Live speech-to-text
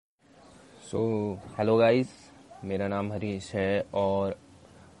Hello guys, मेरा नाम हरीश है और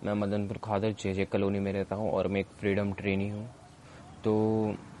मैं मदनपुर खादर जे कॉलोनी में रहता हूँ और मैं एक फ्रीडम ट्रेनी हूँ।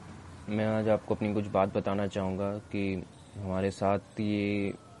 तो मैं आज आपको अपनी कुछ बात बताना चाहूँगा कि हमारे साथ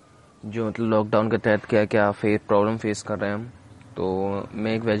ये जो मतलब लॉकडाउन के तहत क्या क्या प्रॉब्लम फेस कर रहे हैं हम। तो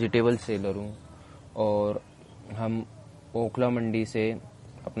मैं एक वेजिटेबल सेलर हूँ और हम ओखला मंडी से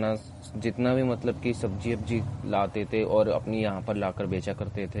अपना जितना भी मतलब कि सब्जी वब्जी लाते थे और अपनी यहाँ पर लाकर बेचा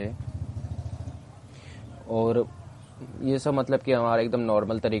करते थे। और ये सब मतलब कि हमारा एकदम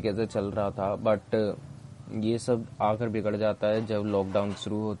नॉर्मल तरीके से चल रहा था, बट ये सब आकर बिगड़ जाता है जब लॉकडाउन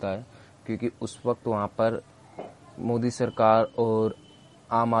शुरू होता है, क्योंकि उस वक्त वहाँ पर मोदी सरकार और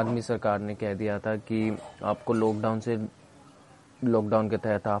आम आदमी सरकार ने कह दिया था कि आपको लॉकडाउन के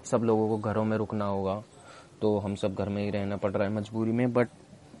तहत आप सब लोगों को घरों में रुकना होगा। तो हम सब घर में ही रहना पड़ रहा है मजबूरी में। बट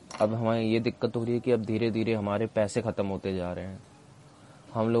अब हमें ये दिक्कत हो रही है कि अब धीरे धीरे हमारे पैसे ख़त्म होते जा रहे हैं।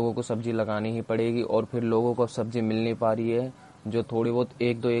 हम लोगों को सब्जी लगानी ही पड़ेगी और फिर लोगों को सब्जी मिल नहीं पा रही है। जो थोड़ी बहुत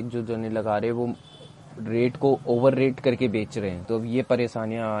एक जो जने लगा रहे वो रेट को ओवर रेट करके बेच रहे हैं। तो अब ये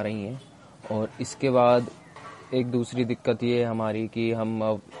परेशानियां आ रही हैं। और इसके बाद एक दूसरी दिक्कत ये है हमारी कि हम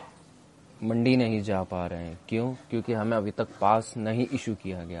अब मंडी नहीं जा पा रहे हैं। क्यों? क्योंकि हमें अभी तक पास नहीं इशू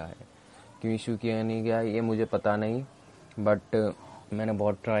किया गया है। क्यों इशू किया नहीं गया ये मुझे पता नहीं, बट मैंने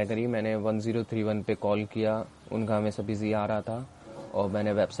बहुत ट्राई करी। मैंने 1031 पे कॉल किया, उनका हमेशा बिजी आ रहा था। और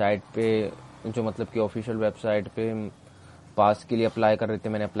मैंने वेबसाइट पे जो मतलब कि ऑफिशियल वेबसाइट पे पास के लिए अप्लाई कर रहे थे,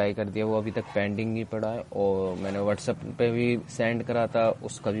 मैंने अप्लाई कर दिया, वो अभी तक पेंडिंग ही पड़ा है। और मैंने व्हाट्सएप पे भी सेंड करा था,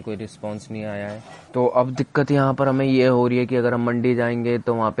 उसका भी कोई रिस्पांस नहीं आया है। तो अब दिक्कत यहाँ पर हमें ये हो रही है कि अगर हम मंडी जाएंगे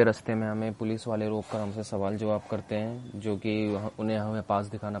तो वहाँ पे रास्ते में हमें पुलिस वाले रोक कर हमसे सवाल जवाब करते हैं, जो कि उन्हें हमें पास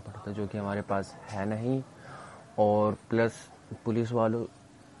दिखाना पड़ता है, जो कि हमारे पास है नहीं। और प्लस पुलिस वालों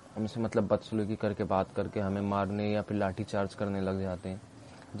हमसे मतलब बदसलूकी करके बात करके हमें मारने या फिर लाठी चार्ज करने लग जाते हैं,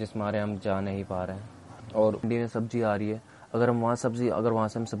 जिस मारे हम जा नहीं पा रहे हैं। और मंडी में सब्जी आ रही है, अगर वहाँ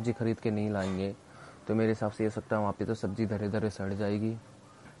से हम सब्जी खरीद के नहीं लाएंगे तो मेरे हिसाब से ये सकता है वहाँ पे तो सब्जी धरे धरे सड़ जाएगी।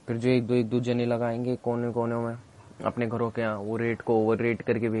 फिर जो एक दो जने लगाएंगे कोने कोने में अपने घरों के यहाँ, वो रेट को ओवर रेट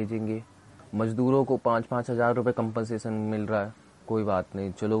करके भेजेंगे। मजदूरों को 5-5 हज़ार रुपये कंपनसेशन मिल रहा है, कोई बात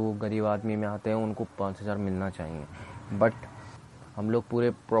नहीं, चलो वो गरीब आदमी में आते हैं, उनको 5 हज़ार मिलना चाहिए। बट हम लोग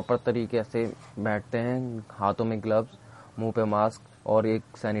पूरे प्रॉपर तरीके से बैठते हैं, हाथों में ग्लव्स, मुंह पे मास्क और एक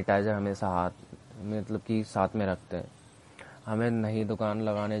सैनिटाइजर हमेशा हाथ मतलब कि साथ में रखते हैं। हमें नई दुकान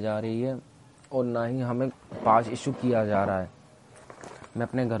लगाने जा रही है और ना ही हमें पास इशू किया जा रहा है। मैं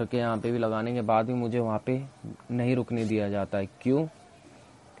अपने घर के यहाँ पे भी लगाने के बाद भी मुझे वहाँ पे नहीं रुकने दिया जाता है। क्यों?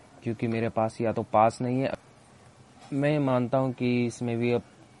 क्योंकि मेरे पास या तो पास नहीं है। मैं मानता हूँ कि इसमें भी अब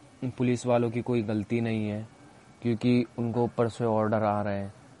पुलिस वालों की कोई गलती नहीं है, क्योंकि उनको ऊपर से ऑर्डर आ रहे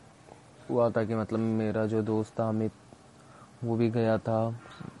हैं। हुआ था कि मतलब मेरा जो दोस्त था अमित, वो भी गया था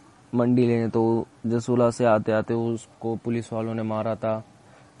मंडी लेने, तो जसोला से आते आते उसको पुलिस वालों ने मारा था।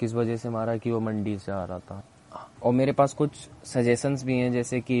 किस वजह से मारा? कि वो मंडी से आ रहा था। और मेरे पास कुछ सजेशंस भी हैं,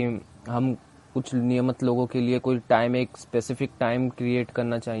 जैसे कि हम कुछ नियमित लोगों के लिए कोई टाइम, एक स्पेसिफिक टाइम क्रिएट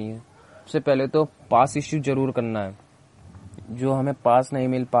करना चाहिए। सबसे पहले तो पास इश्यू जरूर करना है। जो हमें पास नहीं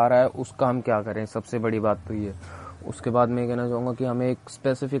मिल पा रहा है उसका हम क्या करें, सबसे बड़ी बात तो ये। उसके बाद मैं कहना चाहूँगा कि हमें एक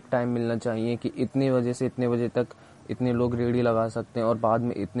स्पेसिफिक टाइम मिलना चाहिए कि इतने बजे से इतने बजे तक इतने लोग रेडी लगा सकते हैं और बाद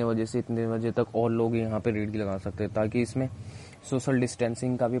में इतने बजे से इतने बजे तक और लोग यहाँ पे रेडी लगा सकते हैं, ताकि इसमें सोशल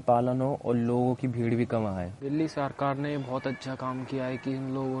डिस्टेंसिंग का भी पालन हो और लोगों की भीड़ भी कम आए। दिल्ली सरकार ने बहुत अच्छा काम किया है कि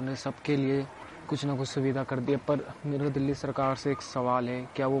इन लोगों ने सबके लिए कुछ ना कुछ सुविधा कर दी है। पर मेरा दिल्ली सरकार से एक सवाल है,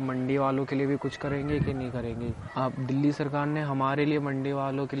 क्या वो मंडी वालों के लिए भी कुछ करेंगे कि नहीं करेंगे? अब दिल्ली सरकार ने हमारे लिए, मंडी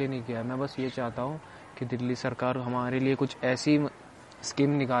वालों के लिए नहीं किया। मैं बस ये चाहता हूँ कि दिल्ली सरकार हमारे लिए कुछ ऐसी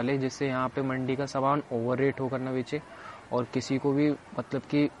स्कीम निकाले जिससे यहाँ पे मंडी का सामान ओवर रेट होकर ना बेचे और किसी को भी मतलब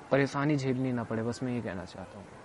कि परेशानी झेलनी ना पड़े। बस मैं ये कहना चाहता हूँ।